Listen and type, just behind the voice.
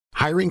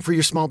Hiring for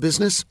your small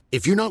business?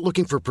 If you're not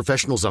looking for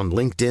professionals on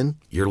LinkedIn,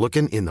 you're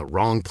looking in the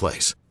wrong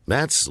place.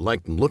 That's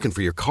like looking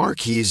for your car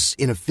keys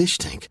in a fish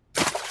tank.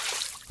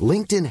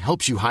 LinkedIn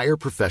helps you hire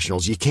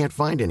professionals you can't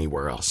find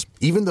anywhere else,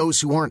 even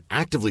those who aren't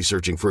actively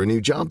searching for a new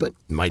job but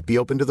might be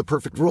open to the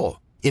perfect role.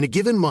 In a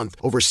given month,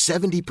 over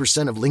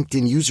 70% of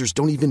LinkedIn users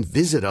don't even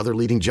visit other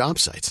leading job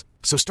sites.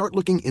 So start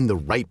looking in the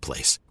right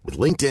place. With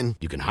LinkedIn,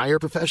 you can hire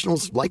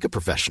professionals like a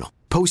professional.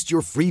 Post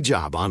your free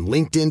job on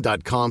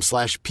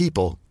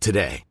linkedin.com/people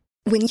today.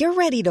 When you're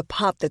ready to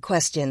pop the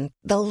question,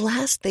 the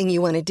last thing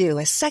you want to do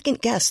is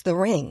second-guess the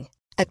ring.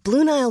 At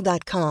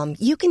BlueNile.com,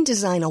 you can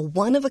design a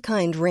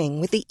one-of-a-kind ring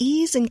with the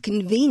ease and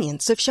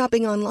convenience of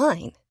shopping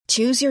online.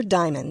 Choose your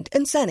diamond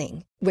and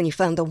setting. When you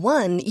find the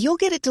one, you'll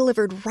get it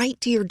delivered right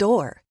to your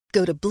door.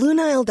 Go to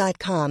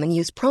BlueNile.com and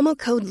use promo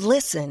code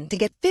LISTEN to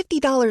get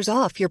 $50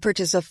 off your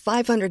purchase of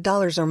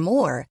 $500 or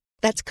more.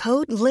 That's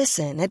code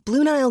LISTEN at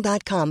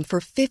BlueNile.com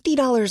for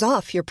 $50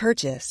 off your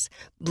purchase.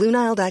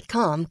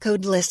 BlueNile.com,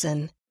 code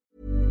LISTEN.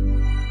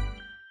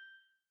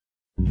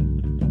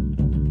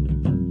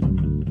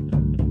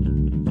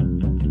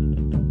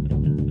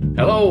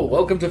 Hello,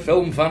 welcome to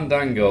Film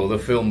Fandango, the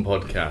film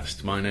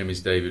podcast. My name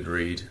is David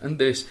Reed, and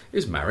this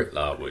is Marek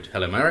Larwood.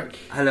 Hello, Marek.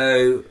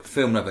 Hello,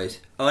 film lovers.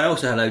 Oh, and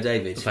also hello,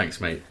 David.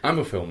 Thanks, mate. I'm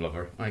a film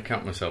lover. I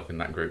count myself in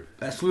that group.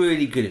 That's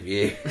really good of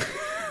you.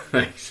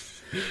 Thanks.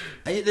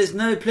 And yet there's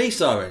no police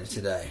sirens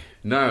today.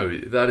 No,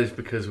 that is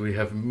because we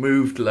have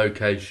moved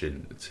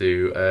location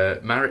to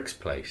Marek's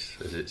place,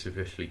 as it's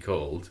officially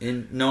called.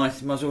 In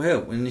nice Muswell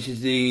Hill. And this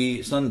is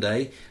the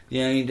Sunday,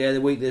 the only day of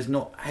the week there's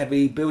not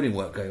heavy building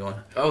work going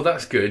on. Oh,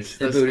 that's good.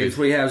 They're building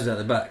 3 houses out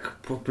the back.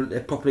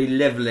 They're properly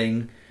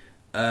levelling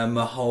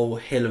a whole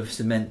hill of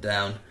cement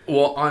down.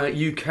 Well,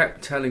 you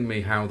kept telling me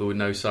how there were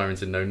no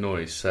sirens and no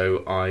noise,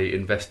 so I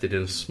invested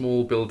in a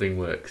small building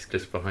works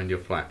just behind your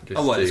flat.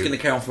 It's going to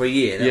carry on for a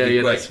year? That'd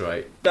be great. That's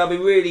right. That'd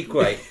be really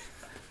great.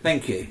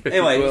 Thank you.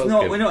 Anyway,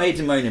 we're not here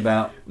to moan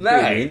about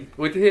No,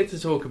 we're here to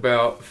talk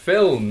about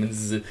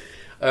films.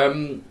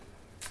 And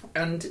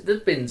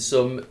there've been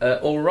some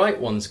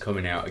alright ones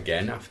coming out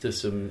again after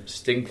some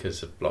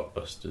stinkers of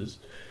blockbusters.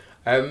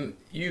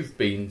 You've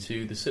been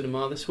to the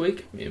cinema this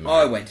week?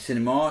 I went to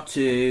cinema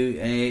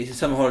it's a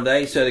summer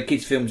holiday, so the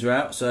kids' films are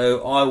out,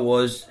 so I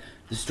was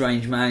the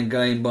strange man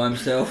going by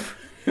himself.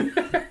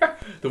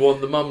 The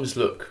one the mums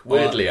look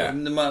weirdly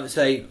at. The mums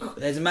say,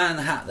 there's a man in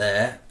the hat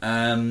there,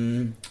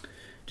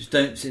 just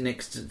don't sit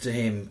next to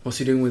him. What's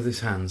he doing with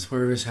his hands?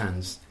 Where are his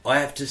hands? I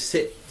have to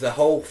sit the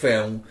whole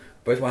film,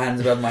 both my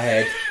hands above my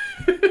head,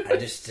 and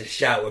just to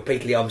shout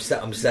repeatedly, I'm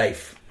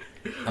safe.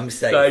 I'm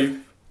safe.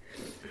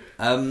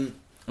 I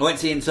went to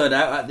see Inside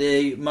Out at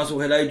the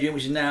Muswell Hill Odeon,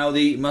 which is now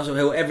the Muswell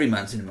Hill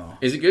Everyman Cinema.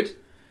 Is it good?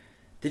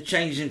 The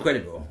change is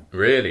incredible.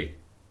 Really?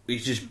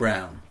 It's just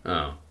brown.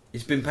 Oh.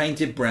 It's been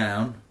painted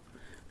brown,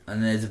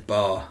 and there's a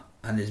bar,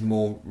 and there's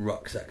more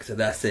rucksacks. So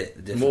that's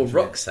it. More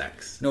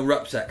rucksacks? No,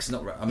 rucksacks,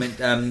 not I meant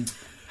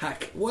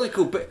what are they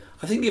called? But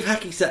I think of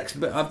hacky sacks,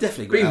 but I've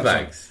definitely got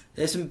beanbags.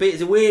 There's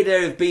a weird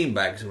area of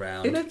beanbags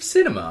around. In a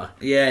cinema?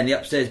 Yeah, in the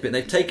upstairs bit.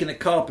 They've taken the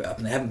carpet up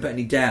and they haven't put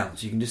any down,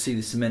 so you can just see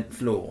the cement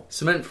floor.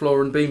 Cement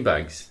floor and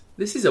beanbags.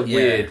 This is a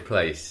weird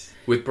place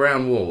with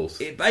brown walls.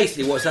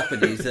 Basically, what's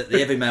happened is that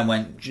the Everyman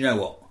went, do you know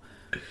what?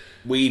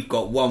 We've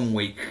got 1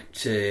 week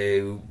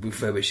to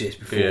refurbish this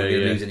before we're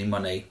going to lose any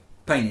money.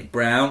 Paint it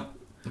brown.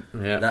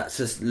 Yeah. That's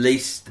at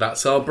least...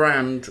 That's our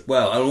brand.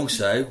 Well, and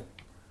also...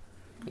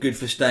 good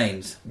for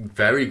stains.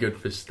 Very good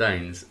for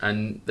stains.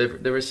 And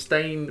they're a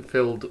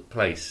stain-filled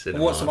place.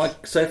 What's the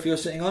sofa you're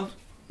sitting on?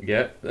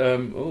 Yeah.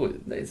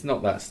 It's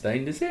not that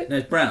stained, is it? No,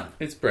 it's brown.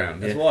 It's brown,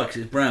 That's why,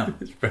 because it's brown.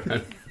 It's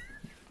brown.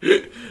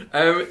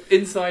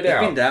 Inside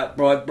Out. It's been out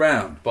by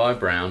Brown. By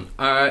Brown.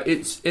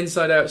 It's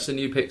Inside Out's a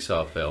new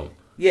Pixar film.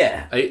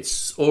 Yeah.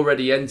 It's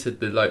already entered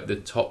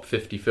the top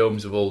 50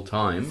 films of all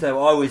time.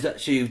 So I was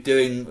actually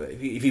doing,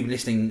 if you've been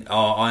listening,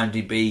 our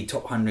IMDb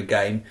Top 100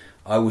 game,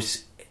 I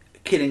was...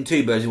 killing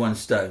 2 birds with 1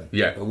 stone.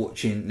 Yeah. By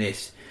watching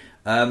this.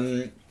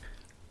 What's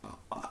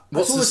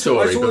the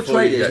story? I saw the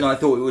trailers and I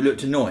thought it would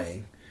look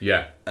annoying.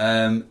 Yeah.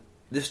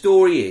 The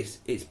story is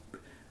it's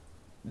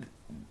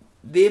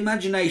the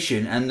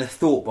imagination and the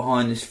thought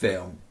behind this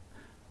film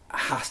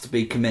has to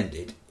be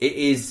commended. It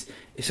is,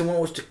 if someone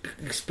was to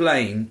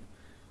explain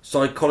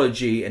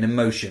psychology and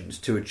emotions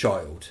to a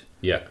child,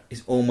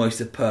 it's almost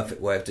the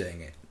perfect way of doing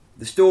it.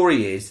 The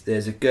story is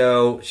there's a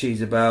girl,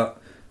 she's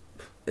about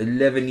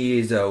 11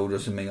 years old or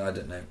something, I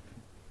don't know,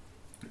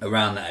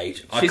 around that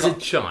age. She's a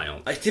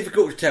child. It's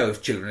difficult to tell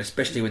with children,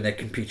 especially when they're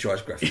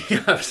computerised graphics.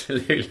 Yeah,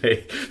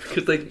 absolutely,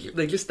 because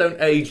they just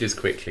don't age as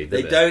quickly.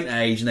 They don't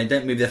age, and they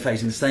don't move their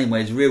face in the same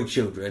way as real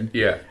children.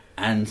 Yeah,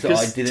 and so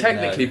I didn't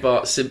technically know.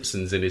 Bart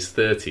Simpson's in his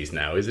 30s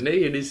now, isn't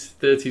he? In his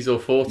 30s or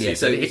 40s. Yeah,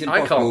 so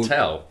I can't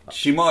tell.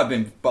 She might have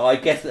been, but I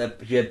guess that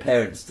she had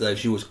parents, though.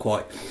 She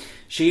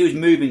was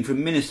moving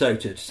from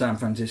Minnesota to San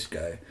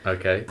Francisco.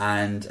 Okay.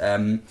 And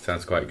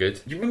sounds quite good.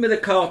 Do you remember the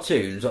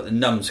cartoons, like the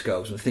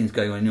numbskulls, with things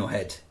going on in your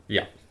head?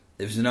 Yeah.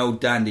 There was an old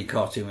dandy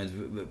cartoon where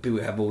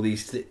people have all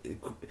these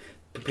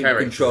people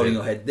controlling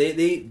your head.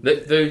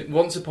 The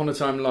Once Upon a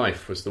Time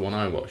Life was the one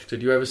I watched.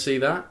 Did you ever see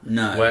that?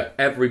 No. Where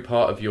every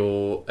part of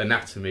your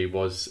anatomy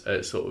was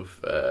sort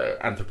of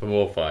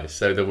anthropomorphized.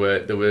 So there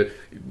were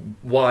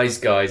wise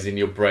guys in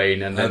your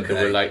brain, and then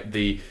there were like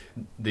the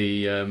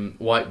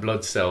white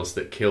blood cells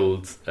that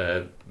killed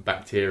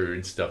bacteria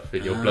and stuff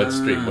in your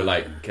bloodstream were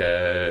like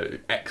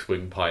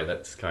X-wing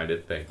pilots kind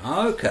of thing.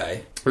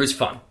 Okay. It was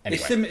fun.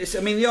 Anyway.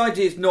 I mean, the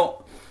idea is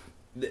not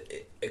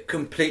a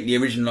completely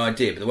original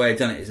idea, but the way they've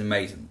done it is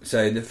amazing.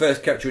 So the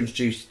first character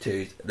introduced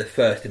to is the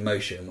first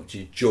emotion, which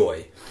is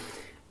joy,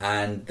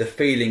 and the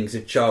feelings a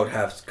child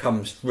has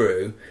comes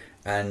through,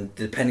 and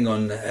depending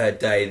on her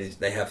day,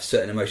 they have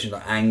certain emotions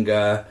like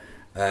anger.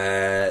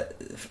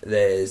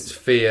 There's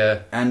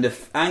fear, and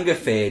anger,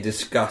 fear,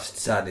 disgust,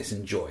 sadness,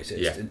 and joy. So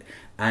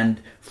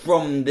and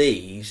from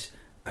these,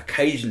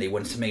 occasionally,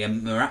 when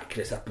something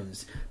miraculous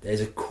happens,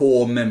 there's a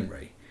core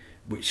memory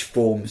which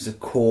forms the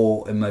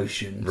core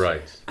emotions.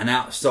 Right. And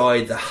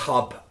outside the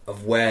hub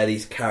of where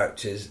these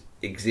characters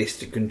exist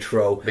to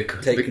control, take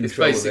control. It's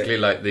basically of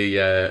it. like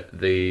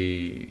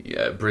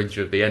the bridge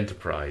of the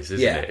Enterprise,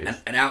 isn't it?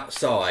 And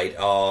outside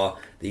are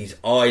these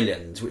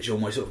islands which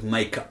almost sort of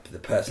make up the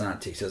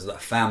personality. So there's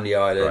like Family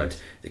Island,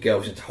 right. The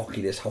girl's into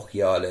hockey, there's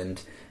Hockey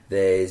Island,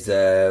 there's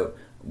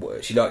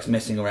she likes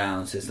messing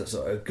around, so there's that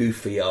sort of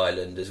Goofy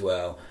Island as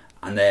well.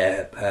 And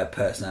their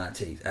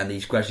personalities, and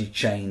these gradually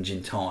change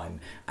in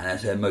time, and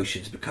as her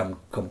emotions become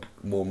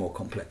more and more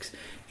complex.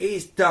 It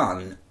is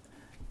done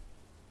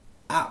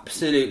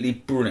absolutely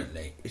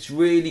brilliantly. It's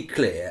really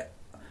clear,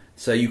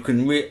 so you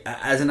can,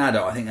 as an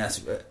adult, I think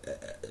that's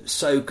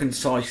so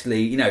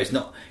concisely. It's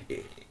not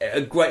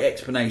a great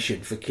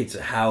explanation for kids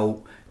of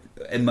how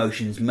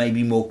emotions may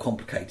be more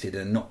complicated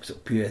and not sort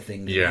of pure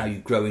things. And how you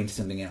grow into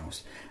something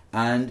else,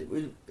 and it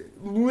was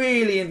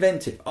really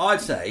inventive.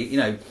 I'd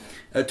say,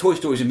 Toy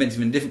Story is inventive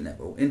on a different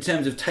level in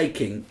terms of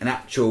taking an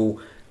actual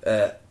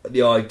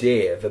the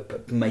idea of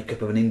a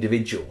makeup of an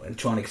individual and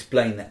trying to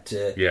explain that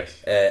to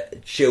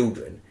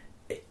children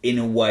in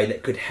a way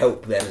that could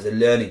help them as a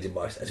learning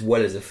device as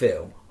well as a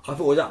film. I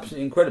thought it was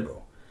absolutely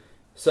incredible.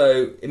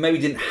 So it maybe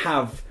didn't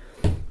have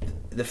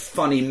the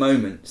funny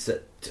moments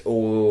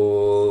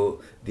or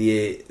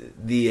the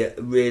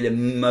real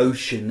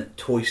emotion that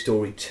Toy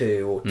Story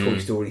 2 or Toy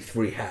Story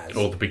 3 has,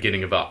 or the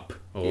beginning of Up.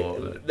 The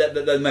moment at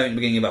the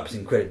beginning of Up is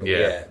incredible,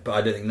 but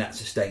I don't think that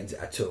sustains it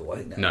at all. I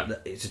think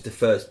that it's just the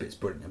first bit's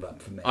brilliant of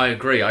Up for me. I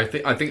agree. I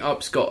think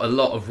Up's got a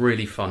lot of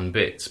really fun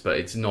bits, but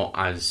it's not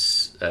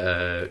as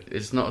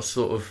it's not as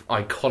sort of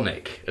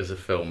iconic as a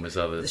film as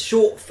others.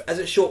 As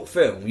a short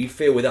film, you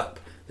feel with Up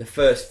the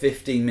first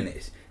 15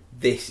 minutes,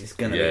 this is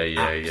going to be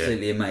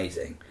absolutely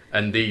amazing.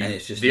 And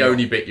the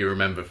only bit you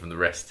remember from the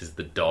rest is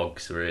the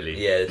dogs,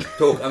 really. Yeah,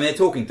 they're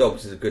talking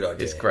dogs is a good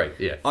idea. It's great.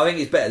 Yeah, I think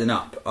it's better than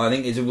Up. I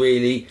think it's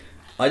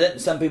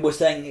some people are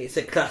saying it's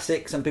a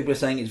classic. Some people are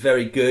saying it's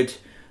very good.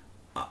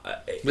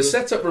 The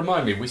setup,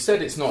 remind me, we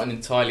said it's not an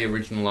entirely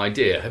original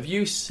idea. Have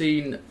you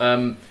seen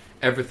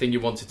Everything You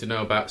Wanted to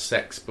Know About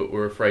Sex But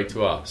Were Afraid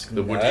to Ask,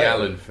 the Woody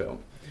Allen film?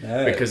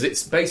 No. Because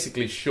it's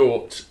basically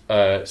short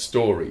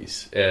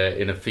stories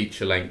in a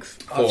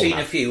feature-length format. I've seen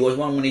a few. There's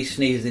one when he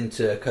sneezes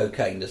into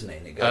cocaine, doesn't he?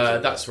 And it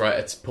goes that's right.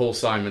 It's Paul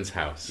Simon's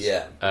house.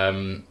 Yeah.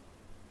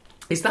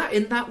 Is that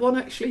in that one,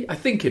 actually? I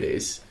think it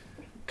is.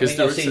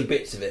 I've seen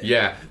bits of it.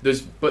 Yeah.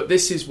 But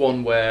this is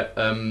one where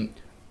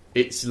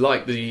it's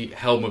like the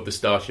helm of the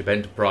Starship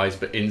Enterprise,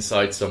 but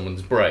inside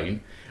someone's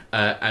brain.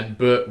 And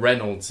Burt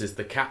Reynolds is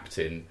the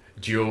captain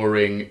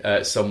during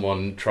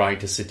someone trying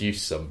to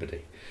seduce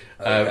somebody.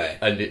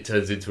 And it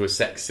turns into a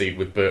sex scene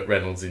with Burt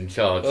Reynolds in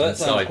charge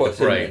inside the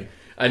brain.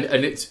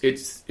 And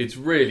it's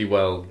really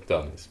well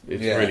done. It's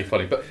really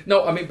funny. But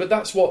no, I mean, but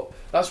that's what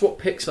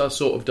Pixar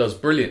sort of does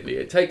brilliantly.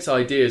 It takes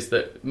ideas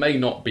that may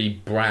not be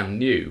brand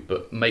new,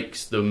 but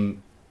makes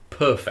them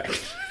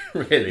perfect.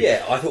 Really.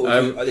 Yeah, I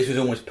thought this was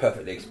almost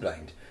perfectly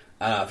explained,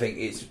 and I think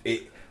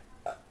it.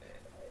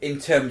 In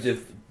terms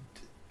of,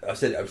 I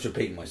was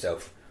repeating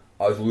myself.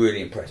 I was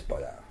really impressed by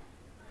that.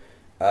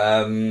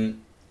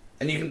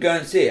 And you can go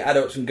and see it.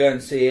 Adults can go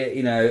and see it.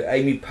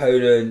 Amy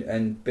Poehler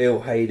and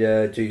Bill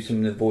Hader do some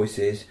of the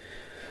voices.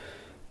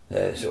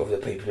 They're sort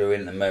of the people who are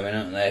in at the moment,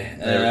 aren't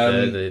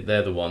they?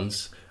 They're the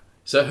ones.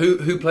 So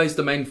who plays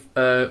the main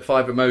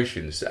five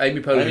emotions?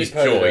 Amy Poehler is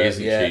Joy,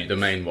 isn't she? The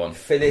main one.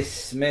 Phyllis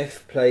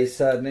Smith plays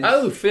sadness.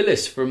 Oh,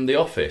 Phyllis from The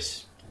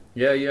Office.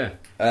 Yeah.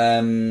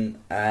 And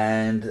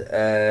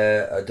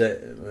I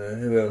don't.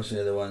 Who else are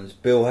the other ones?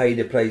 Bill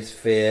Hader plays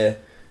fear.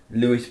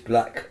 Lewis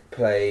Black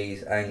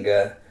plays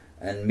anger.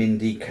 And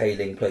Mindy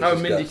Kaling plays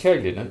disgust. Mindy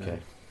Kaling, okay.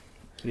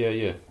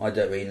 Yeah. I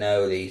don't really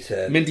know these.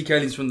 Mindy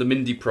Kaling's from the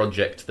Mindy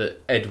Project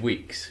that Ed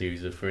Weeks,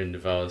 who's a friend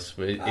of ours,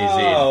 is in.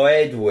 Oh,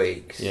 Ed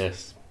Weeks.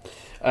 Yes.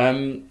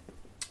 Well,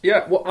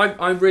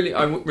 I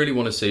really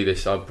want to see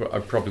this. I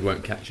probably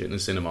won't catch it in the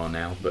cinema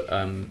now, but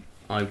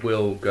I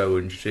will go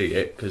and see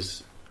it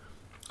because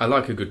I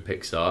like a good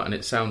Pixar, and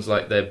it sounds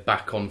like they're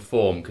back on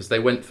form because they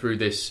went through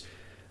this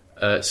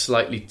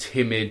slightly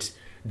timid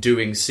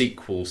doing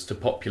sequels to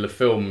popular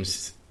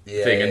films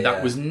thing, and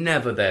that was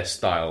never their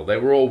style. They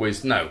were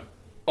always, no,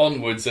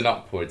 onwards and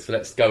upwards,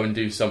 let's go and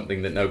do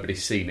something that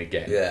nobody's seen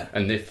again. Yeah.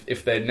 And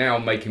if they're now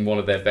making one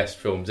of their best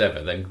films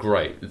ever, then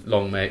great,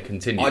 long may it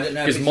continue. I don't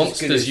know, because if it's as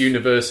Monsters good as...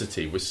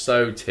 University was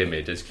so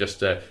timid as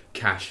just a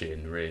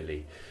cash-in,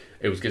 really.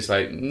 It was just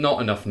like,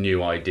 not enough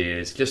new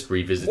ideas, just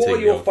revisiting. What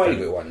are your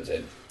favourite ones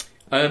in?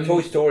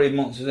 Toy Story and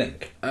Monsters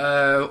Inc.?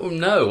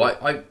 No,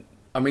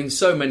 I mean,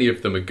 so many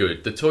of them are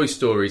good. The Toy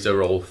Stories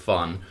are all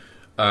fun.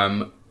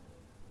 And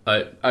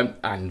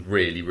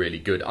really, really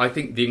good. I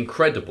think The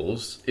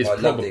Incredibles is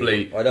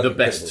probably the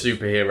best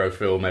superhero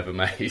film ever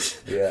made,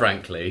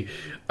 frankly.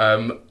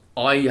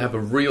 I have a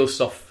real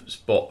soft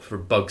spot for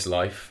Bug's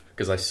Life,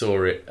 because I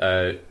saw it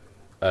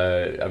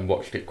and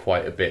watched it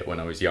quite a bit when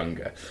I was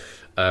younger.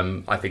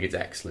 I think it's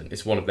excellent.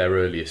 It's one of their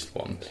earliest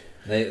ones.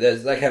 They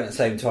came at the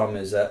same time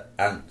as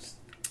Ants.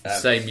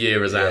 Same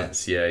year as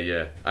Ants,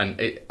 yeah.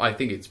 And I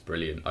think it's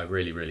brilliant. I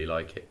really, really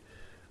like it.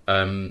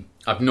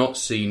 I've not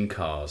seen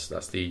Cars.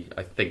 That's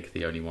I think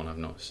the only one I've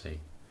not seen.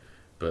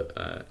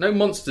 But no,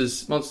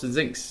 Monsters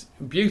Inc.'s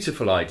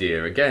beautiful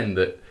idea again,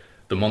 that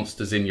the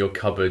monsters in your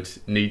cupboard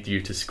need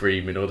you to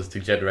scream in order to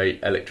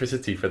generate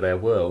electricity for their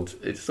world.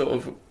 It's sort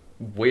of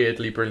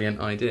weirdly brilliant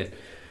idea.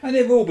 And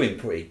they've all been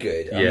pretty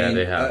good. I mean,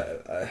 they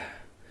have.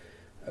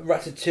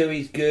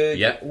 Ratatouille's good.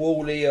 Yeah.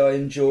 WALL-E I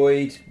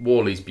enjoyed.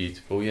 WALL-E's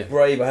beautiful, yeah.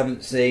 Brave I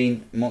haven't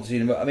seen. Monsters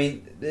University. I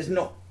mean, there's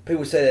not...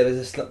 People say there was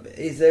a slump.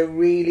 Is there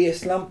really a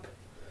slump?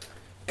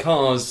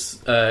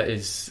 Cars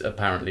is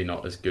apparently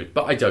not as good,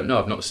 but I don't know.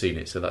 I've not seen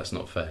it, so that's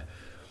not fair.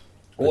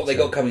 What they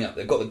got coming up?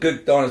 They've got The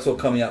Good Dinosaur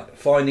coming up,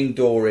 Finding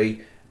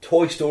Dory,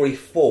 Toy Story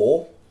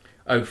 4.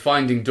 Oh,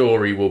 Finding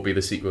Dory will be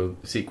the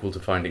sequel to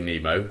Finding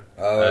Nemo.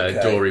 Oh,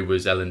 okay. Dory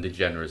was Ellen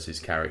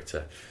DeGeneres'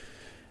 character.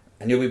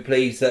 And you'll be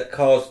pleased that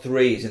Cars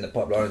 3 is in the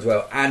pipeline as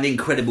well, and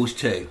Incredibles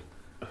 2.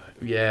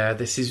 Yeah,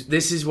 this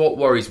is what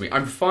worries me.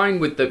 I'm fine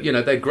with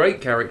they're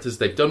great characters.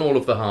 They've done all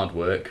of the hard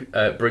work.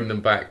 Bring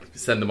them back,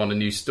 send them on a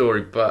new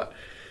story, but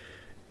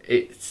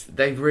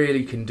they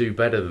really can do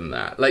better than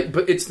that.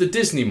 But it's the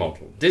Disney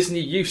model.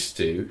 Disney used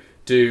to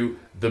do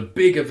the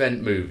big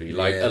event movie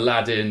like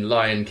Aladdin,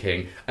 Lion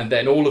King, and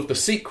then all of the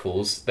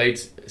sequels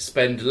they'd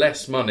spend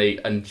less money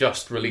and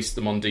just release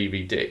them on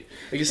DVD.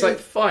 It's like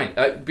fine,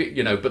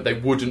 but they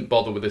wouldn't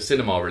bother with a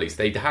cinema release.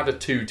 They'd have a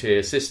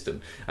 2-tier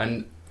system,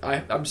 and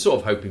I'm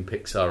sort of hoping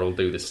Pixar will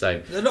do the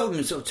same. A lot of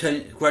them sort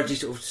of gradually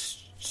sort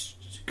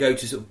of go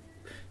to sort of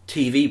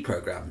TV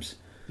programs.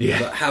 Yeah.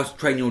 But How to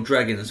Train Your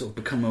Dragon and sort of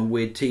become a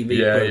weird TV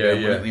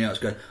program. Let me know what's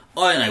going on.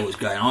 I don't know what's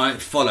going on. I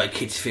don't follow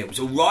kids' films.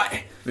 All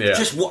right,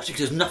 just watch it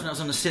because there's nothing else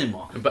on the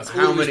cinema. But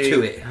how many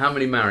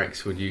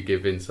Mareks would you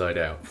give Inside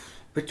Out?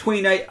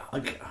 Between 8,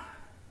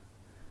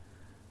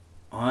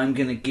 I'm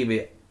going to give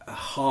it a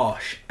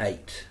harsh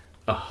 8.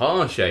 A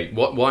harsh 8.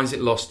 Why has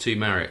it lost 2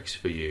 Mareks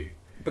for you?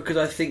 Because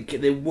I think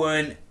there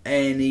weren't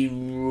any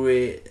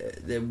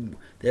there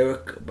were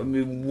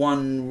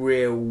one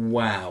real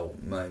wow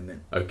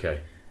moment.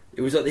 Okay.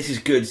 It was like, this is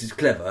good, this is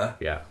clever.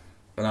 Yeah.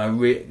 And I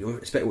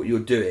respect what you're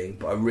doing,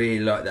 but I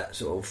really like that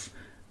sort of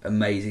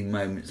amazing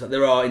moments. Like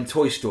there are in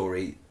Toy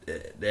Story,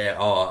 there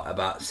are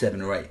about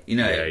 7 or 8.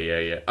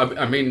 Yeah.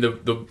 I mean,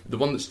 the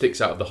one that sticks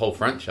out of the whole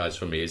franchise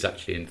for me is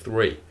actually in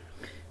 3.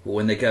 Well,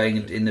 when they're going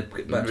in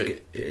the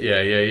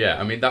Yeah.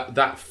 I mean,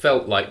 that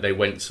felt like they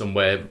went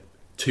somewhere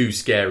too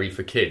scary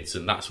for kids,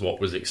 and that's what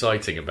was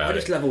exciting about it. I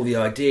just love all the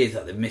ideas,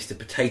 like the Mr.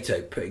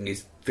 Potato putting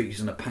his feet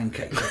on a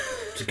pancake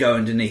to go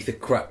underneath the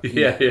crap.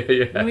 Yeah.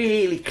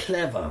 Really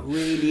clever,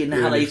 really, and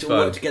how they sort of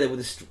work together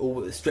with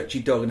the stretchy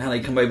dog, and how they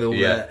come over all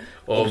the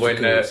or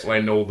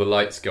when all the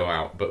lights go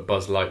out, but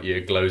Buzz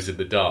Lightyear glows in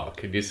the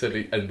dark, and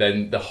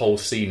then the whole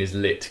scene is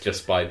lit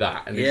just by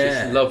that, and it's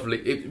just lovely.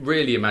 It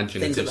really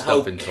imaginative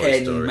stuff in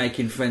Toy Story.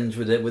 Making friends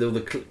with all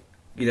the.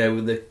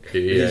 With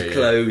his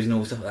clothes and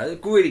all stuff like that.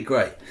 It's really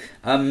great.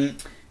 So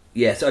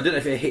I don't know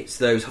if it hits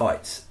those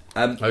heights.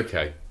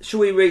 Okay. Shall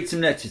we read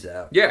some letters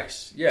out?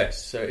 Yes.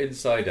 So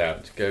Inside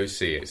Out, go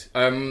see it.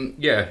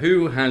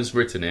 Who has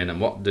written in and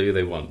what do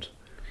they want?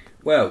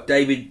 Well,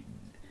 David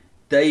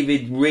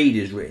Reed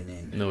has written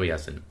in. No, he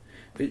hasn't.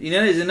 But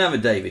there's another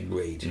David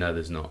Reed. No,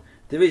 there's not.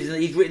 There is.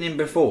 He's written in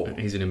before.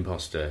 He's an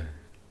imposter.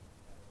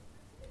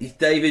 It's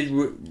David.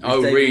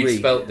 Reed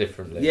spelt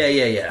differently.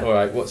 Yeah. All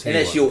right, what's he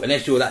want?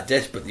 Unless you're that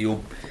desperate that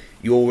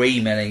you're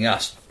emailing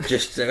us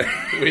just so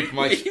with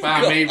my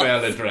spam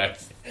email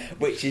address,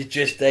 which is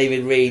just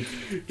David Reed,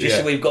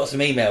 so we've got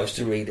some emails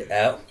to read it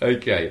out.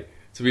 Okay,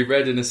 to be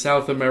read in a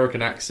South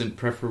American accent,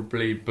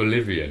 preferably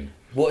Bolivian.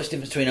 What's the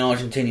difference between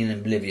Argentinian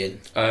and Bolivian?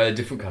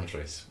 Different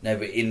countries. No,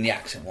 but in the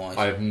accent-wise,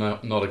 I have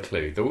not a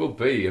clue. There will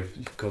be,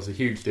 of course, a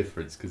huge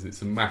difference because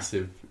it's a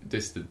massive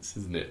distance,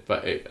 isn't it?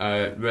 But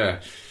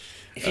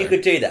if you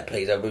could do that,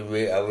 please, I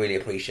really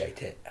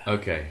appreciate it.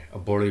 Okay,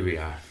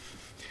 Bolivia.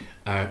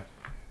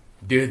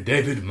 Dear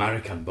David,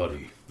 Marek and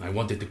Buddy, I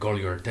wanted to call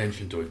your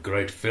attention to a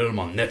great film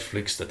on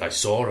Netflix that I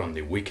saw on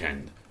the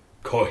weekend.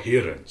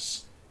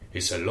 Coherence.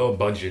 It's a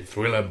low-budget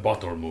thriller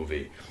bottle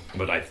movie,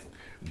 but I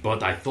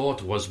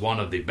thought was one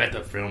of the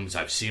better films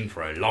I've seen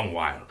for a long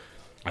while.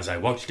 As I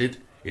watched it,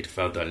 it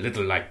felt a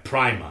little like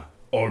Primer,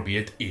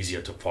 albeit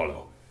easier to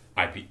follow.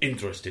 I'd be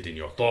interested in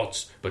your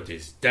thoughts, but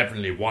it's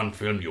definitely one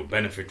film you'll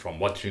benefit from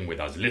watching with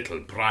as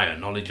little prior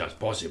knowledge as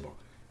possible.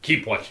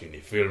 Keep watching the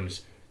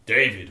films.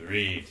 David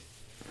Reed.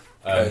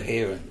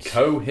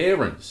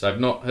 Coherence. I've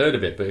not heard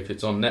of it, but if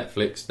it's on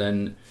Netflix,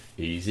 then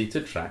easy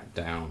to track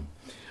down.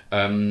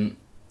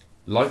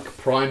 Like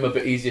Primer,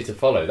 but easier to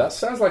follow. That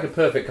sounds like a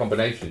perfect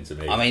combination to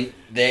me. I mean,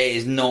 there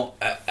is not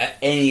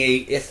any...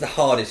 It's the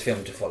hardest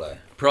film to follow.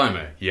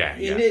 Primer, yeah.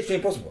 It's literally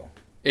impossible.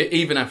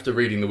 Even after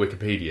reading the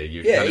Wikipedia,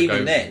 you yeah, kind of even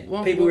go,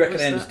 then, people reckon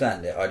they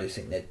understand it. I just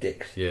think they're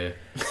dicks. Yeah.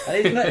 And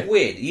isn't that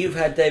weird? You've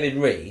had David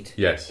Reed,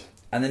 Yes.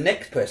 and the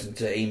next person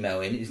to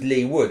email in is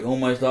Lee Wood,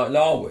 almost like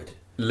Larwood.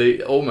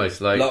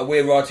 Almost like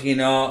we're writing in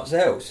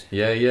ourselves.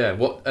 Yeah.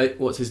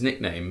 What's his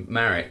nickname?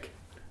 Marek.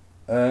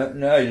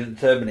 No, he doesn't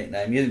have a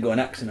nickname. He hasn't got an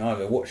accent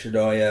either. What should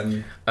I...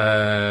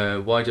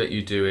 Why don't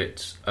you do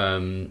it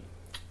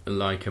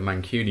like a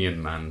Mancunian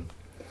man?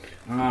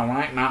 Oh,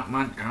 like that,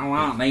 man. I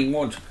like Lee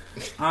Wood.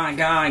 Hi,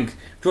 guys.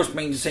 Just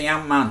been to see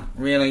Ant-Man.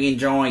 Really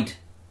enjoyed.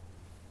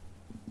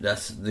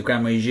 That's the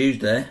grammar he's used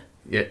there.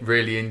 Yeah,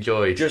 really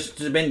enjoyed. Just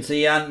been to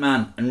see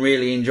Ant-Man and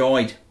really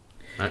enjoyed.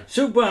 Right.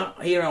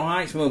 Superhero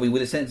heist movie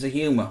with a sense of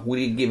humour. Would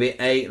you give it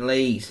 8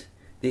 Lees?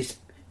 This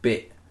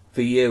bit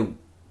for you,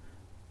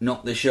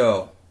 not the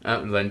show.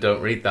 Then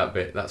don't read that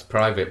bit. That's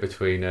private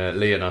between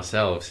Lee and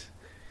ourselves.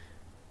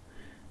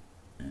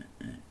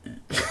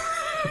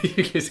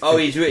 Oh,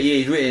 he's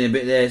written a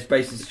bit there. It's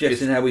basically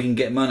suggesting how we can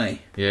get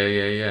money.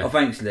 Yeah. Oh,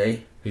 thanks,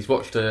 Lee. He's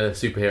watched a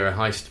superhero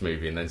heist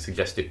movie and then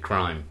suggested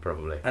crime,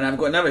 probably. And I've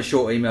got another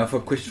short email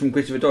from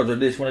Christopher Dodge. I'll do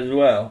this one as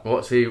well.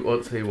 What's he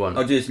want?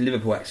 I'll do this in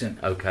Liverpool accent.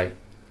 Okay.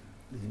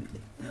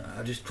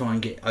 I'll just try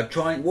and get...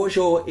 What's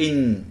your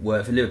in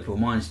word for Liverpool?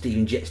 Mine's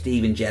Steven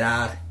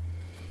Gerrard.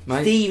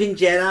 Mate? Steven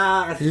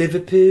Gerrard.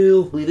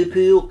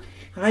 Liverpool.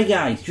 Hi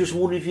guys, just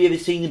wondering if you ever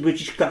seen the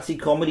British classic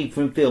comedy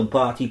film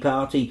Party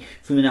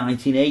from the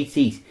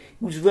 1980s. It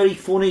was very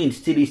funny and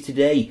still is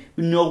today,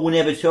 but no one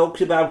ever talks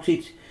about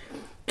it.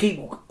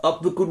 Keep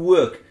up the good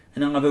work,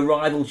 and I've a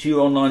rival to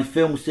your online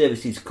film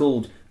services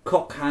called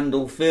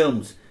Cockhandle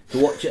Films to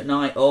watch at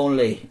night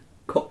only.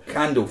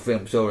 Cockhandle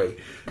Film, sorry.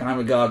 Kind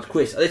regards,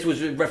 Chris. This was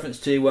with reference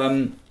to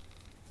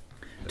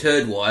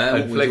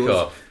Turdwire and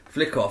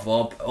Flickoff,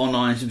 our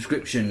online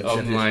subscription.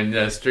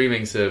 Online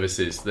streaming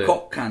services.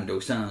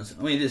 Cockhandle sounds...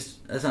 I mean,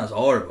 that sounds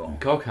horrible.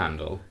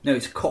 Cockhandle? No,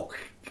 it's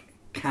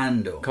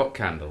Cockcandle.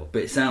 Cockcandle.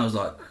 But it sounds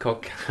like...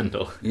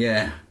 Cockcandle.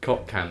 Yeah.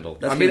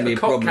 Cockcandle. I mean, a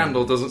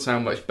cockcandle doesn't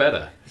sound much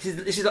better.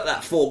 This is like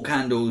that Four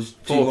Candles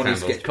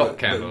sketch,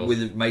 Cockcandle.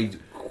 with made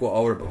quite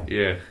horrible.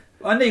 Yeah.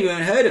 I never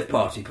even heard of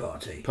Party.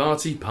 Party?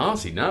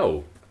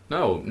 No,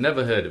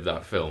 never heard of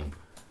that film.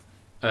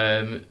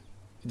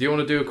 Do you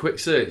want to do a quick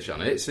search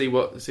on it? See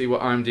what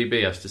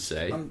IMDb has to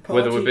say.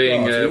 Whether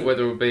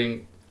we're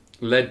being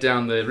led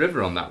down the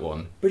river on that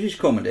one. British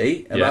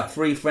comedy about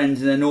 3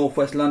 friends in a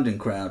northwest London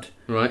crowd.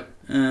 Right.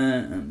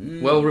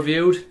 Well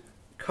reviewed.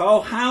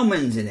 Carl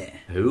Howman's in it.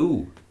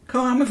 Who?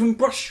 Carl Howman from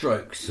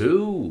Brushstrokes.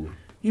 Who?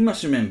 You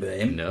must remember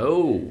him.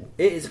 No.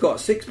 It's got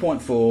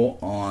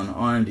 6.4 on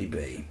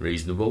IMDb.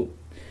 Reasonable.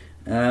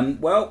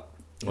 Well,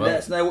 let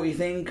us know what you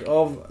think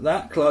of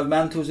that. Clive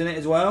Mantle's in it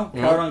as well.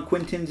 Caroline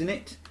Quintin's in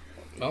it.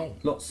 Oh.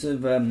 Lots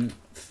of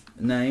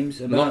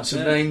names. Lots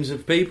of names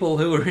of people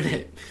who are in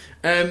it.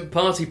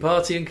 Party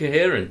and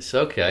Coherence.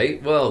 Okay,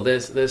 well,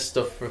 there's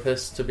stuff for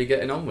us to be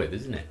getting on with,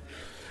 isn't it?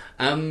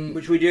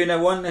 Which we do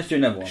another one? Let's do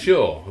another one.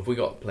 Sure, have we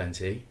got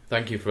plenty?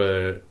 Thank you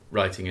for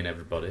writing in,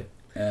 everybody.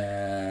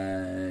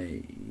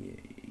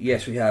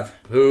 Yes, we have.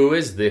 Who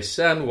is this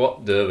and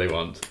what do they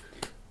want?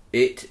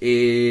 It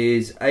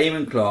is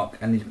Eamon Clark,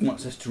 and he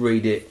wants us to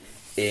read it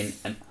in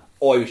an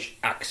Irish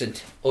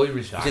accent.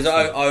 Irish accent? It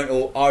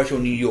says Irish or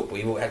New York,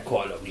 but we've had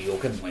quite a lot of New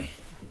York, haven't we?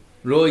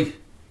 Right.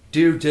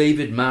 Dear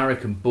David,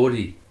 Marek and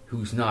Buddy,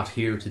 who's not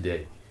here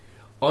today,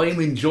 I am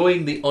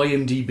enjoying the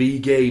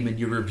IMDb game and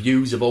your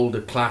reviews of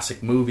older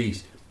classic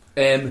movies.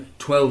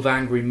 12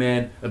 Angry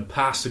Men and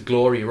Past the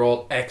Glory are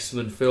all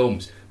excellent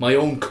films. My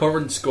own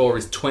current score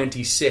is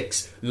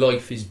 26.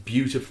 Life is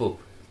Beautiful.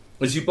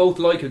 As you both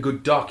like a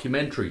good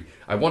documentary,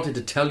 I wanted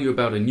to tell you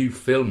about a new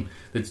film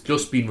that's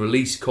just been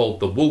released called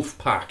The Wolf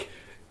Pack,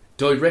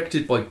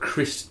 directed by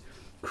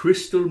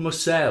Crystal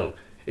Mussel.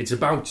 It's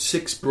about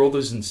 6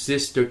 brothers and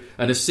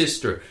a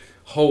sister,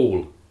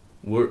 who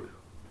were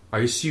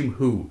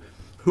homeschooled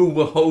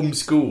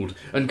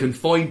and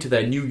confined to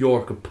their New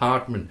York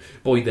apartment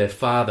by their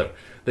father.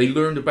 They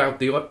learned about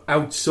the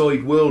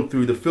outside world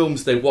through the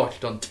films they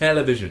watched on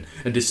television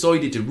and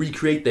decided to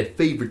recreate their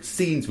favourite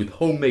scenes with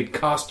homemade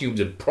costumes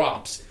and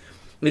props.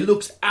 It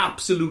looks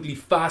absolutely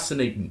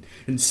fascinating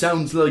and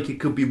sounds like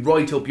it could be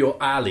right up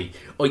your alley.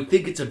 I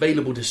think it's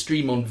available to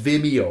stream on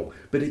Vimeo,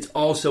 but it's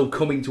also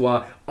coming to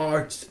our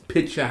Arts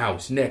Picture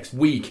House next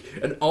week,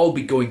 and I'll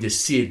be going to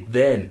see it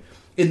then.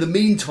 In the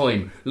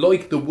meantime,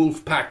 like the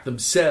Wolfpack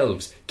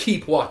themselves,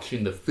 keep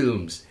watching the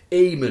films.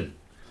 Amen.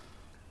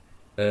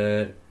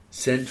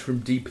 Sent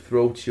from deep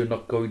throats, you're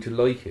not going to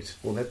like it.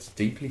 Well, that's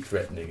deeply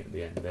threatening at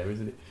the end there,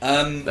 isn't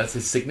it? That's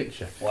his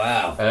signature.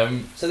 Wow.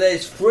 So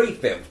there's 3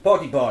 films: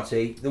 Party,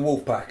 The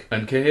Wolfpack,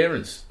 and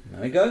Coherence.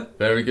 There we go.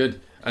 Very good.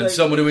 And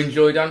someone who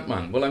enjoyed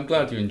Ant-Man. Well, I'm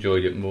glad you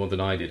enjoyed it more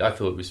than I did. I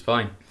thought it was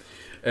fine.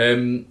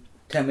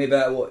 Tell me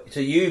about what... So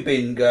you've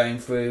been going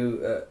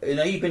through...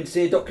 you've been to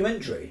see a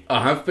documentary?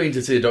 I have been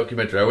to see a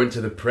documentary. I went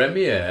to the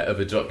premiere of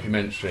a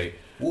documentary.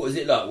 What was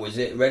it like? Was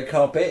it red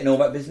carpet and all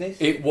that business?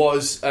 It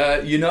was,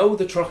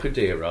 the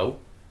Trocadero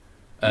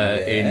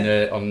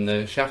on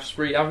the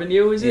Shaftesbury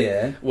Avenue, is it?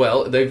 Yeah.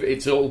 Well,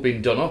 it's all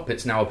been done up.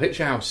 It's now a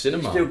picture house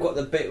cinema. You've still got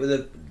the bit with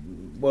the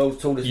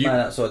world's tallest man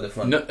outside the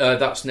front. No,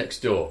 that's next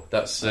door.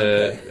 That's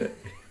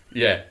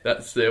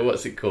that's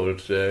what's it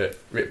called?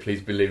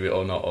 Ripley's Believe It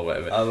or Not, or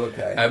whatever. Oh,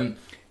 okay.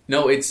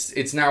 No,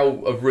 it's now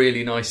a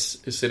really nice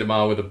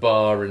cinema with a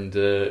bar and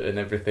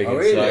everything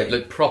inside.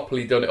 Really?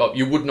 Properly done it up.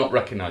 You would not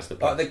recognise the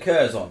place. Like the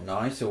Curzon,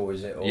 nice, or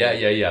is it? Or...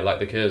 Yeah, like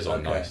the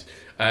Curzon, nice.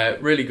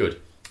 Really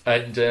good.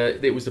 And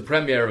it was the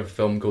premiere of a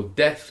film called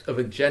Death of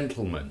a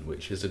Gentleman,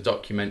 which is a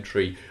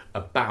documentary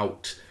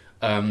about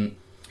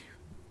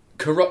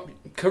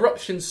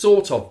corruption,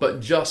 sort of, but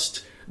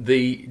just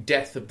the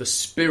death of the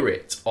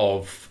spirit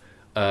of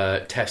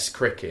Test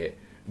cricket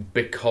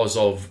because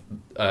of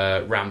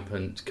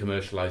rampant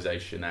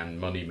commercialisation and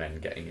money men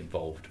getting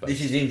involved. Basically.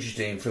 This is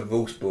interesting for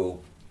Wolfsburg,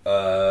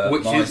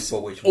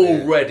 which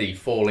already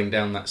falling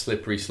down that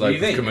slippery slope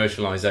of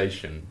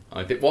commercialisation.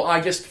 I think. Well,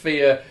 I just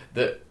fear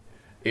that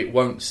it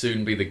won't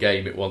soon be the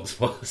game it once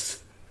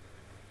was.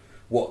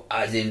 What,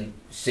 as in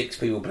 6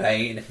 people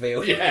playing in the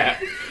field? Yeah.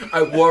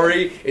 I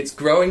worry it's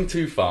growing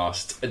too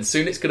fast, and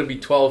soon it's going to be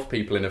 12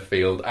 people in a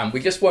field, and we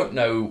just won't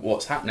know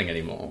what's happening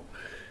anymore.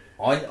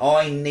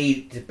 I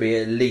need to be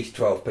at least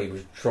 12 people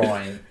to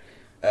try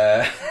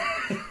and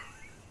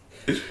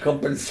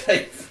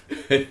compensate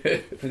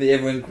for the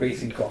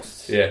ever-increasing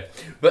costs. Yeah.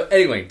 But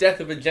anyway, Death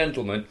of a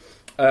Gentleman.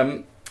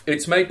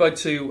 It's made by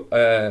two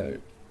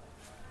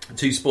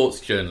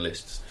sports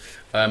journalists.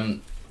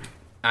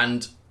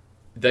 And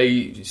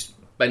they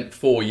spent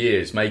 4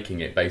 years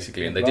making it,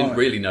 basically, and they didn't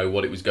really know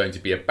what it was going to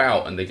be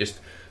about, and they just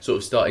sort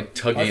of started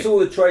tugging. I saw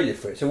the trailer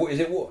for it. So what is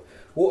it?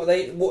 What are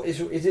they? What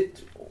is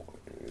it?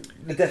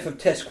 The death of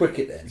Test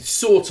cricket, then?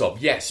 Sort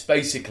of, yes.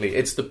 Basically,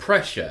 it's the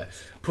pressure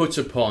put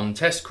upon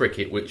Test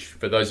cricket, which,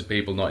 for those of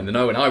people not in the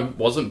know, and I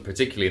wasn't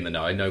particularly in the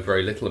know, I know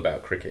very little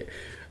about cricket,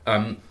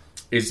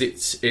 is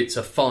it's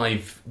a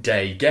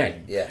 5-day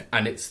game. Yeah.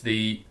 And it's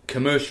the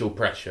commercial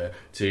pressure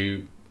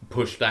to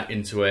push that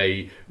into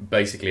a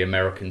basically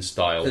American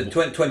style. So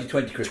 2020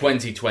 cricket.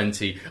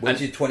 2020.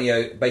 Which is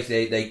 20...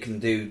 Basically, they can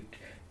do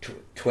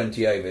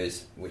 20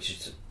 overs, which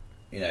is,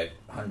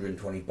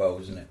 120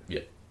 bowls, isn't it? Yeah.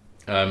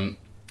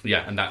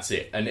 Yeah, and that's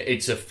it. And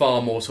it's a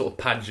far more sort of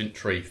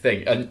pageantry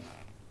thing. And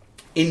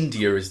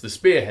India is the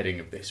spearheading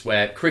of this,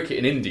 where cricket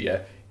in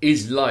India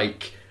is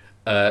like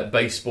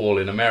baseball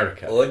in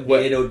America.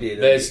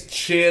 There's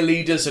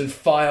cheerleaders and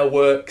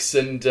fireworks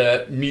and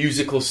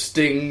musical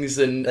stings,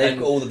 and they've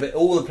got all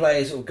the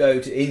players will go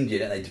to India,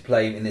 don't they, to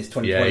play in this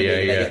 2020 league,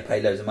 and they get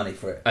paid loads of money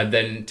for it. And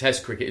then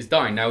Test cricket is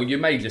dying. Now you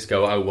may just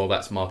go, oh well,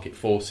 that's market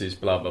forces,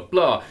 blah blah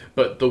blah.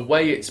 But the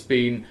way it's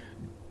been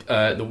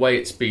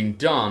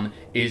done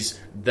is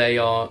they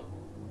are,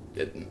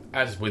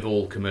 as with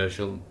all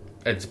commercial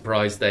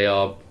enterprise, they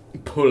are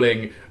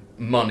pulling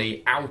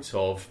money out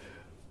of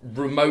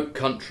remote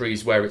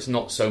countries where it's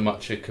not so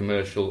much a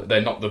commercial.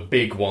 They're not the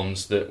big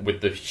ones that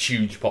with the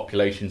huge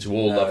populations who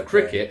all love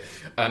cricket,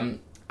 and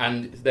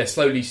they're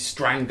slowly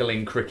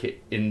strangling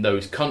cricket in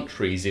those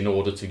countries in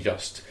order to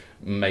just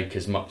make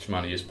as much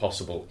money as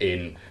possible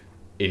in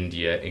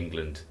India,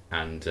 England,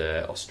 and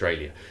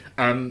Australia.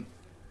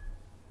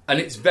 And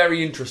it's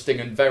very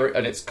interesting and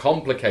it's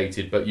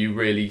complicated, but you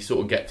really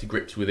sort of get to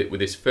grips with it with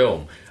this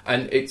film,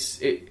 and it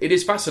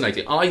is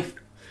fascinating.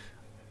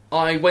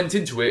 I went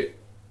into it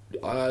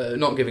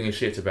not giving a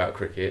shit about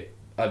cricket.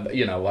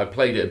 I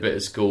played it a bit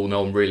at school.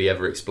 No one really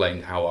ever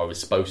explained how I was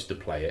supposed to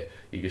play it.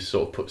 You just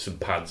sort of put some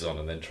pads on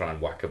and then try and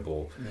whack a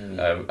ball,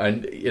 and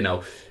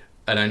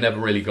I never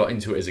really got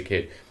into it as a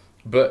kid,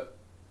 but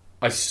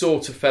I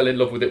sort of fell in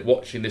love with it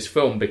watching this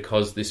film,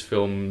 because this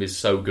film is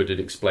so good at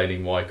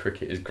explaining why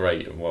cricket is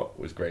great and what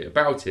was great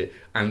about it.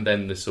 And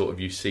then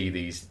you see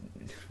these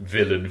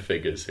villain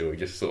figures who are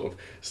just sort of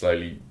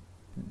slowly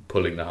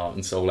pulling the heart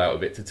and soul out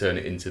of it to turn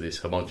it into this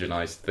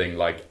homogenised thing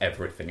like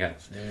everything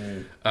else.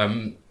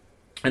 And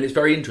it's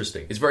very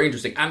interesting. It's very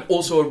interesting. And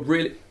also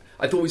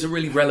I thought it was a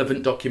really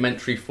relevant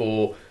documentary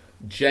for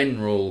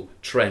general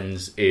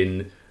trends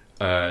in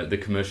the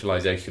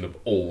commercialisation of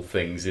all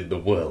things in the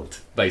world,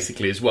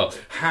 basically, as well.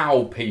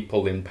 How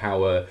people in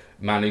power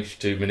manage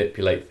to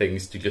manipulate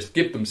things to just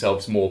give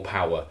themselves more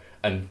power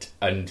and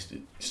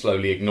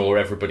slowly ignore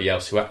everybody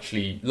else who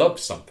actually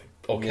loves something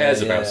or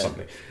cares about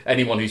something.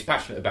 Anyone who's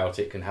passionate about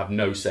it can have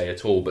no say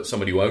at all, but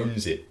somebody who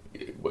owns it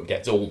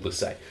gets all the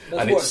say.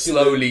 And it's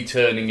slowly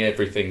turning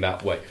everything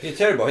that way. It's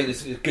terrible. I think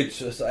it's good.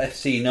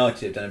 FC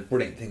United have done a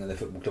brilliant thing on the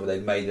football club.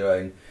 They've made their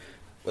own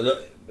Well,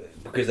 look,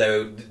 because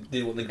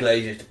they want the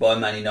Glazers to buy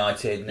Man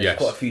United, and there's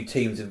quite a few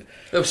teams of...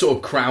 They were sort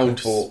of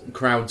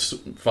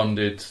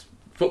crowd-funded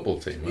football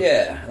team.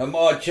 Yeah.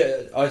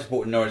 I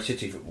support Norwich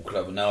City Football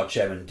Club, and our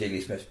chairman,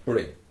 Dealey Smith's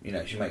brilliant. You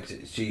know, she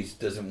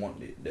doesn't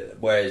want it.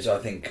 Whereas I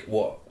think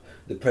what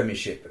the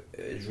Premiership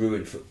has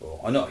ruined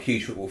football. I'm not a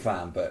huge football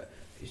fan, but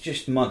it's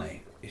just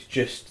money. It's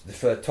just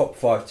the top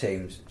 5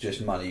 teams,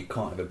 just money. You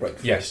can't have a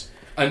break. Yes.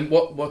 And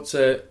what's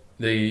the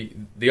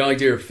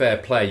idea of fair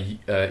play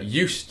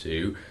used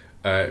to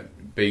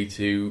be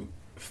to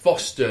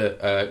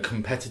foster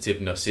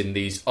competitiveness in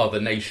these other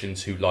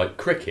nations who like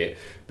cricket,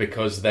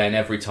 because then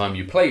every time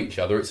you play each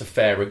other, it's a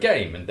fairer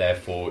game, and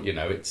therefore, you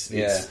know, it's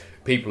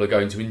people are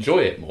going to enjoy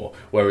it more.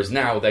 Whereas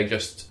now they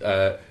just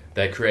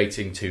they're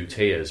creating 2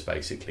 tiers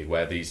basically,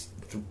 where these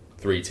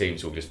 3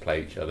 teams will just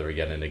play each other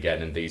again and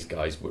again, and these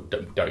guys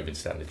don't even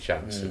stand a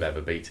chance of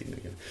ever beating them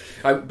again.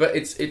 But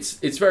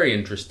it's very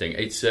interesting.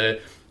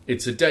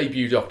 It's a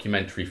debut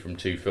documentary from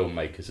 2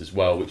 filmmakers as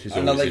well, which is.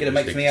 And are they going to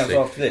make something else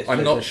after this?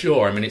 I'm not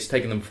sure. I mean, it's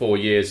taken them 4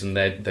 years, and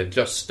they're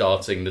just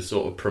starting the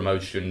sort of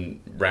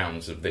promotion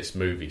rounds of this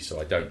movie. So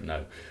I don't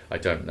know. I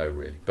don't know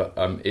really. But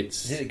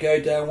it's. Did it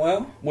go down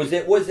well? Was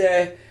there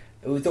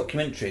with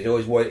documentaries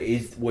always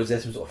was there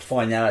some sort of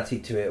finality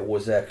to it, or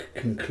was there a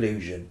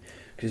conclusion?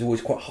 Because it's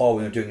always quite hard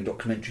when you're doing a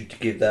documentary to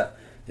give that.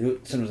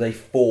 Sometimes they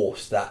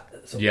force that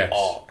sort of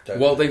arc. Don't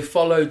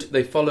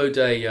they followed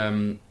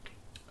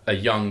a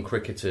young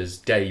cricketer's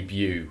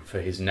debut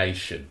for his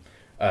nation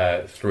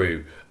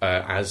through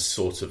as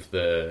sort of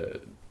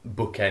the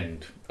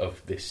bookend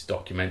of this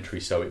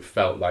documentary, so it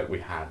felt like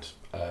we had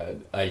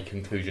a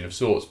conclusion of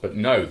sorts. But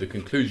no, the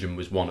conclusion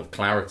was one of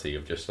clarity,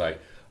 of just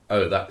like,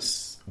 oh,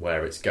 that's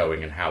where it's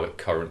going and how it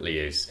currently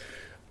is.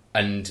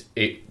 And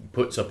it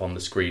puts up on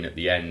the screen at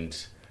the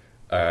end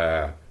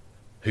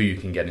who you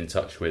can get in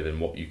touch with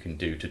and what you can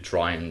do to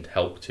try and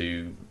help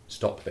to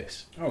stop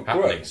this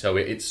happening. Great. So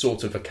it's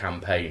sort of a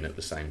campaign at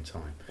the same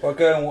time. Well,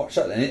 go and watch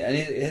that then. And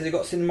has it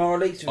got cinema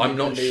release? I'm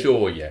not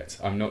sure yet.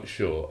 I'm not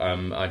sure.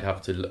 I'd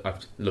have to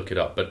look it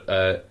up. But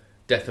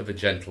Death of a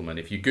Gentleman,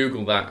 if you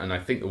Google that, and I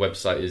think the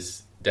website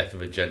is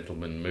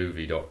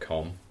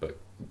deathofagentlemanmovie.com, but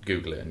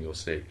Google it and you'll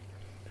see.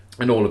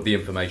 And all of the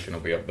information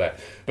will be up there.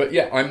 But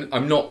yeah,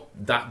 I'm not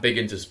that big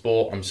into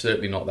sport. I'm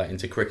certainly not that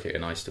into cricket,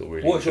 and I still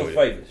really What's enjoy your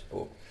favourite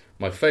sport?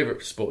 My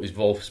favourite sport is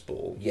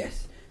Wolfsball.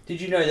 Yes. Did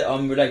you know that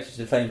I'm related to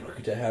the famous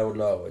cricketer Harold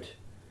Larwood?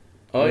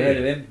 Oh, you heard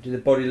of him? Did the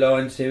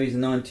Bodyline series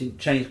in 19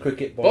 changed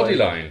cricket by...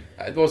 Bodyline?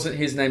 Wasn't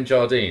his name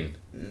Jardine?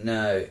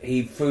 No,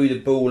 he threw the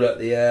ball at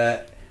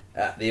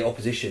the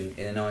opposition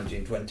in the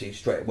 1920s.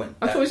 Straight went.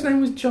 I thought his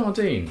name was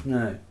Jardine.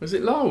 No. Was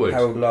it Larwood?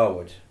 Harold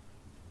Larwood.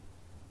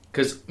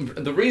 Because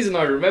the reason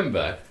I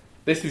remember,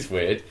 this is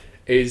weird,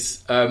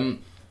 is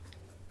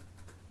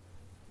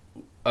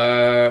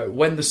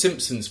when The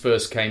Simpsons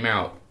first came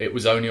out, it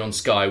was only on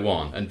Sky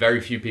One, and very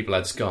few people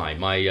had Sky.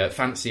 My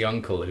fancy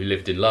uncle who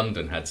lived in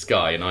London had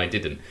Sky, and I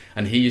didn't.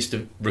 And he used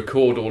to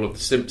record all of The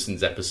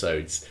Simpsons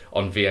episodes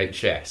on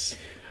VHS.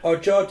 Oh,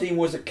 Jardine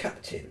was a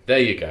captain. There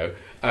you go.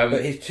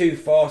 But his 2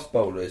 fast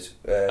bowlers,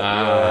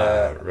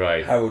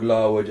 right. Harold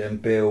Larwood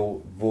and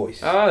Bill Voice.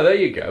 There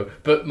you go.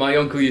 But my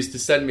uncle used to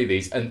send me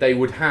these, and they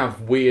would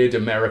have weird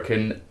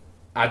American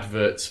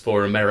adverts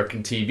for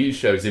American TV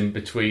shows in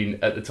between,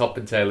 at the top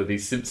and tail of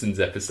these Simpsons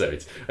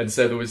episodes. And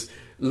so there was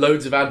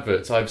loads of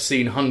adverts I've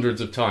seen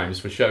hundreds of times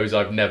for shows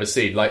I've never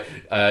seen, like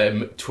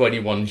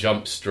 21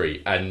 Jump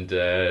Street and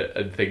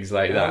things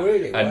like that.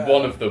 Really? And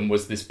one of them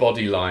was this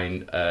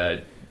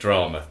Bodyline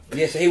drama.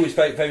 Yes, he was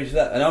famous for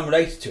that, and I'm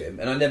related to him,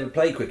 and I never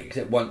played cricket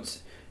except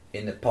once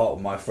in the part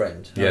of my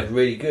friend. Yeah. I was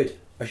really good.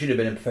 I should have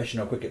been a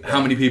professional cricket player. How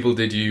many people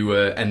did you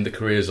end the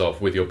careers of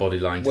with your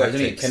Bodyline tactics? Well, it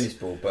was only a tennis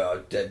ball,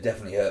 but I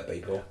definitely hurt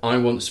people. I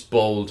once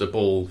bowled a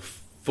ball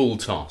full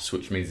toss,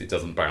 which means it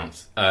doesn't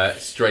bounce,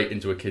 straight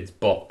into a kid's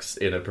box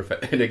in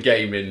a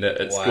game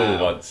at school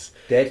once.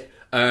 Dead?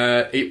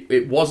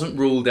 It wasn't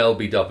ruled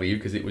LBW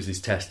because it was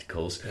his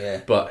testicles,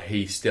 yeah. But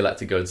he still had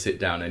to go and sit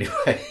down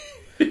anyway.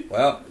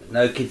 Well,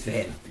 no kids for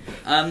him.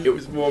 It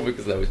was more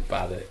because I was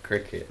bad at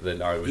cricket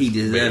than I was. He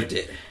deserved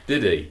it.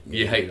 Did he?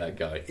 You hate that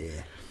guy.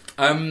 Yeah.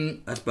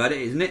 That's about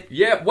it, isn't it?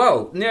 Yeah,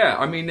 well, yeah.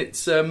 I mean,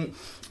 it's a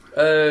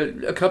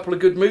couple of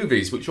good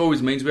movies, which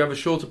always means we have a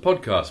shorter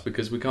podcast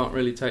because we can't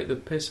really take the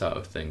piss out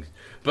of things.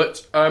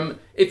 But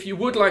if you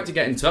would like to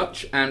get in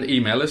touch and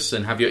email us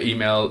and have your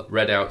email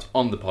read out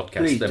on the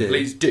podcast,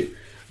 please do.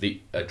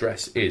 The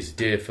address is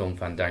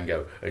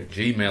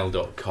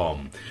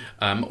dearfilmfandango@gmail.com.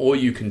 Or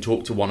you can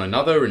talk to one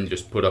another and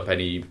just put up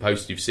any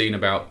post you've seen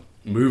about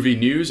movie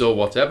news or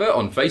whatever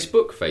on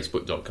Facebook,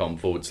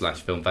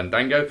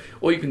 facebook.com/filmfandango,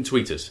 or you can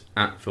tweet us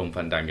at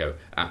filmfandango,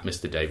 at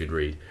Mr. David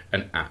Reed,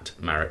 and at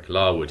Marek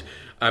Larwood.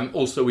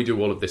 Also, we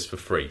do all of this for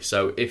free,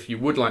 so if you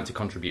would like to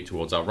contribute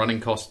towards our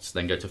running costs,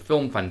 then go to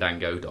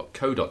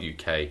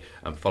filmfandango.co.uk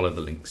and follow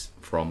the links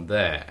from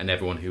there. And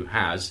everyone who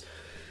has,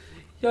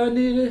 I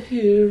need a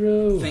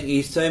hero. Thank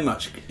you so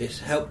much. It's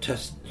helped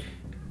us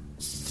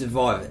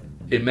survive it.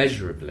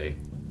 Immeasurably.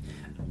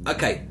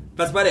 Okay,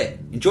 That's about it.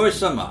 Enjoy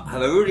summer.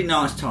 Have a really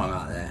nice time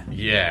out there.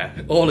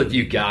 Yeah, all of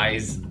you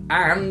guys.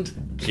 And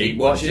keep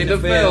watching the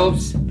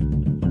films.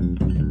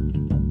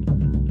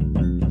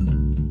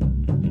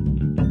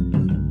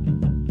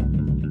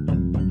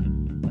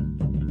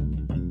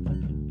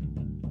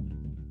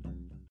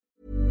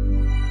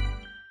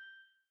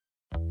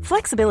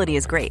 Flexibility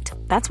is great.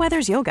 That's why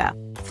there's yoga.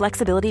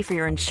 Flexibility for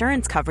your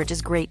insurance coverage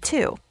is great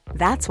too.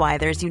 That's why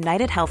there's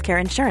United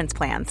Healthcare Insurance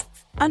Plans.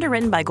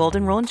 Underwritten by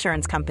Golden Rule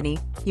Insurance Company,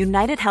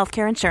 United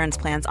Healthcare Insurance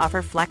Plans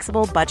offer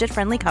flexible,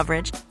 budget-friendly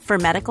coverage for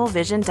medical,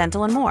 vision,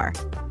 dental, and more.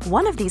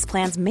 One of these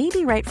plans may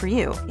be right for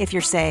you if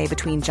you're, say,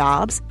 between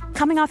jobs,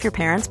 coming off your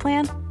parents'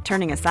 plan,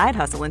 turning a side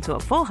hustle into a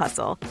full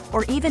hustle,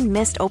 or even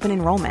missed open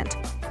enrollment.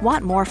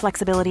 Want more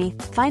flexibility?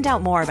 Find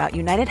out more about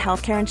United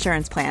Healthcare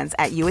Insurance Plans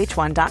at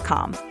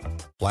uh1.com.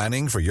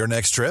 Planning for your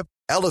next trip?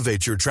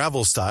 Elevate your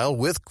travel style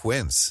with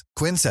Quince.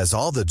 Quince has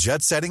all the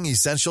jet-setting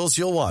essentials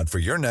you'll want for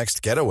your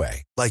next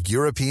getaway, like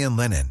European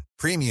linen,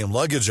 premium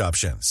luggage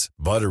options,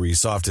 buttery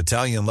soft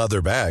Italian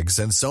leather bags,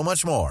 and so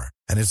much more.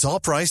 And it's all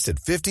priced at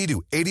 50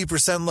 to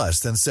 80% less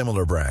than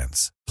similar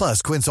brands.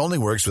 Plus, Quince only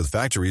works with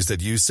factories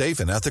that use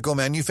safe and ethical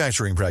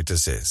manufacturing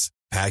practices.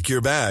 Pack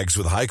your bags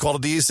with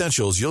high-quality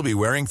essentials you'll be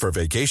wearing for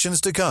vacations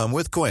to come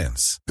with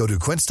Quince. Go to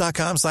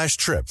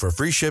quince.com/trip for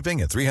free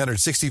shipping and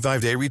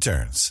 365-day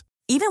returns.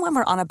 Even when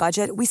we're on a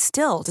budget, we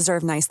still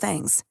deserve nice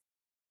things.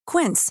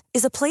 Quince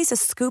is a place to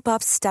scoop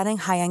up stunning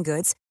high-end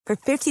goods for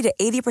 50 to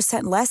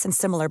 80% less than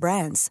similar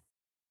brands.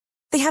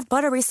 They have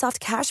buttery soft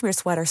cashmere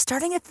sweaters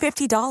starting at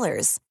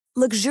 $50,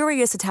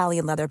 luxurious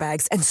Italian leather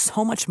bags, and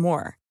so much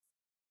more.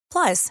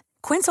 Plus,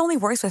 Quince only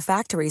works with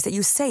factories that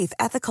use safe,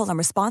 ethical, and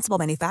responsible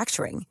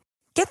manufacturing.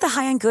 Get the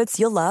high-end goods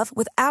you'll love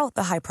without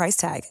the high price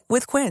tag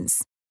with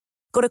Quince.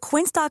 Go to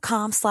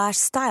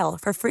quince.com/style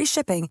for free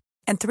shipping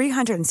and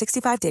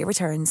 365-day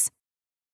returns.